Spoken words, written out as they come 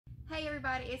Hey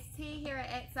everybody, it's T here at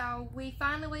Exile. We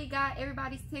finally got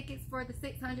everybody's tickets for the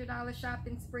 $600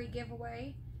 shopping spree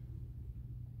giveaway.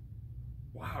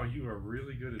 Wow, you are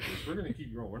really good at this. We're going to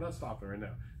keep going. We're not stopping right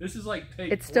now. This is like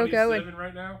take it's still 27 going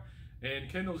right now,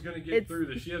 and Kendall's going to get through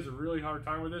this. She has a really hard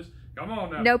time with this. Come on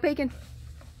now. No peeking.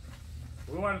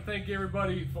 We want to thank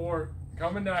everybody for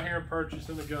coming down here and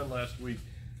purchasing the gun last week.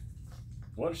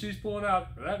 What she's pulling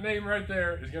out, that name right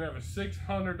there, is going to have a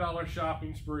 $600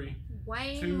 shopping spree.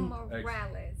 Wayne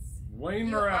Morales. Wayne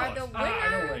You Morales. are the winner. I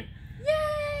know Wayne.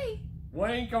 Yay!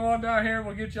 Wayne, come on down here.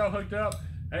 We'll get y'all hooked up.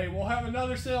 Hey, we'll have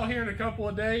another sale here in a couple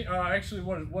of days. Actually,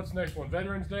 what's next one?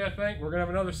 Veterans Day, I think. We're going to have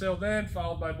another sale then,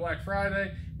 followed by Black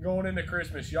Friday, going into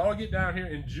Christmas. Y'all get down here.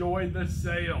 Enjoy the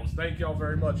sales. Thank y'all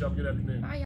very much. Have a good afternoon. Bye.